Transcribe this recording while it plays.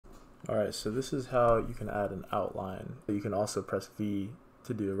Alright, so this is how you can add an outline. You can also press V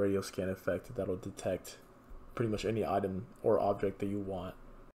to do a radial scan effect that'll detect pretty much any item or object that you want.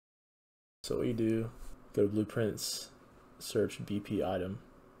 So what you do, go to Blueprints, search BP item,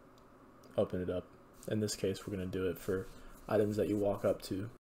 open it up. In this case, we're going to do it for items that you walk up to.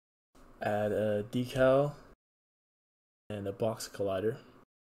 Add a decal and a box collider.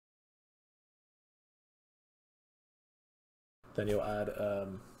 Then you'll add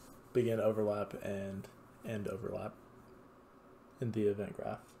begin overlap and end overlap in the event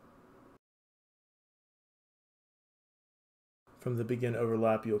graph. From the begin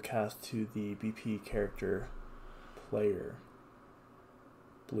overlap, you'll cast to the BP character player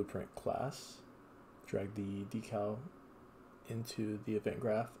blueprint class. Drag the decal into the event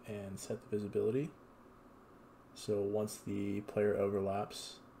graph and set the visibility. So once the player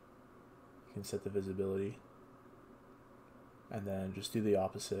overlaps, you can set the visibility, and then just do the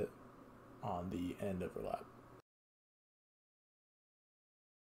opposite on the end overlap.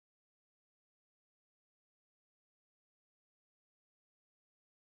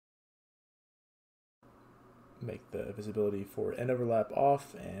 Make the visibility for end overlap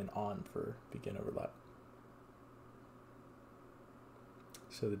off and on for begin overlap.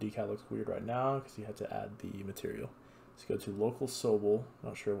 So the decal looks weird right now because you had to add the material. So go to local Sobel,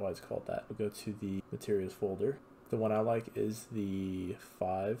 not sure why it's called that. We'll go to the materials folder. The one I like is the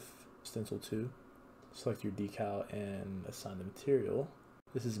 5 stencil 2. Select your decal and assign the material.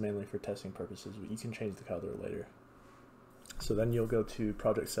 This is mainly for testing purposes, but you can change the color later. So then you'll go to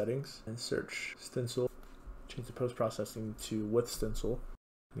project settings and search stencil. Change the post-processing to with stencil.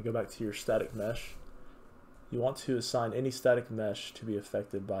 And go back to your static mesh. You want to assign any static mesh to be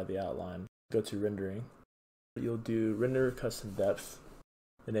affected by the outline. Go to rendering. You'll do render custom depth.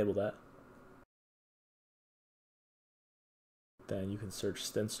 Enable that. Then you can search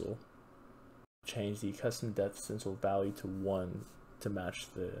stencil. Change the custom depth stencil value to 1 to match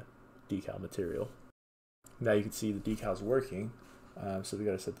the decal material. Now you can see the decal is working. So we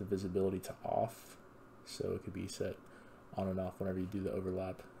got to set the visibility to off. So it could be set on and off whenever you do the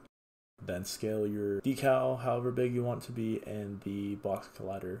overlap. Then scale your decal however big you want it to be and the box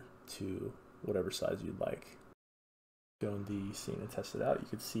collider to whatever size you'd like. Go in the scene and test it out. You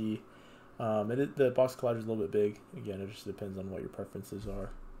can see the box collider is a little bit big. Again, it just depends on what your preferences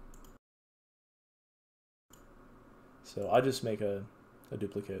are. So I just make a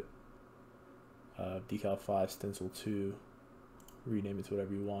duplicate decal 5 stencil 2, rename it to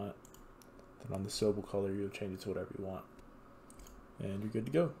whatever you want. Then on the Sobel color, you'll change it to whatever you want, and you're good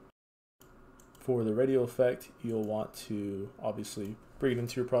to go. For the radial effect, you'll want to obviously bring it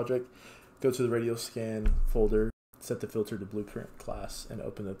into your project. Go to the radial scan folder, set the filter to blueprint class, and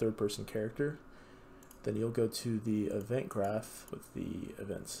open the third person character. Then you'll go to the event graph with the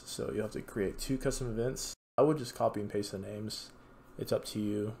events. So you'll have to create 2 custom events. I would just copy and paste the names. It's up to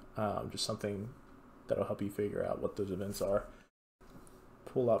you. Just something that'll help you figure out what those events are.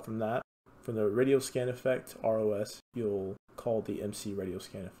 Pull out from that. For the radial scan effect, ROS, you'll call the MC radial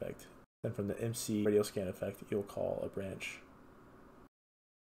scan effect. Then from the MC radial scan effect, you'll call a branch.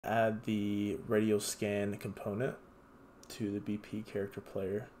 Add the radial scan component to the BP character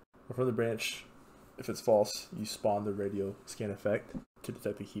player. Or from the branch, if it's false, you spawn the radial scan effect to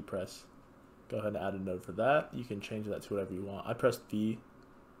detect the key press. Go ahead and add a node for that. You can change that to whatever you want. I pressed V.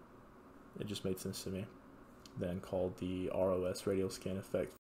 It just made sense to me. Then called the ROS radial scan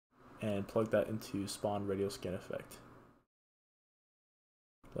effect and plug that into spawn radial scan effect.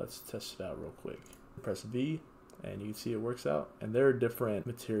 Let's test it out real quick. Press V and you can see it works out. And there are different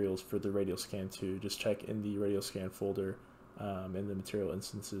materials for the radial scan too. Just check in the radial scan folder in the material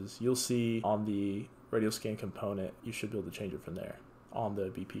instances. You'll see on the radial scan component, you should be able to change it from there on the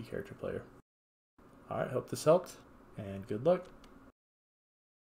BP character player. Alright, hope this helped and good luck.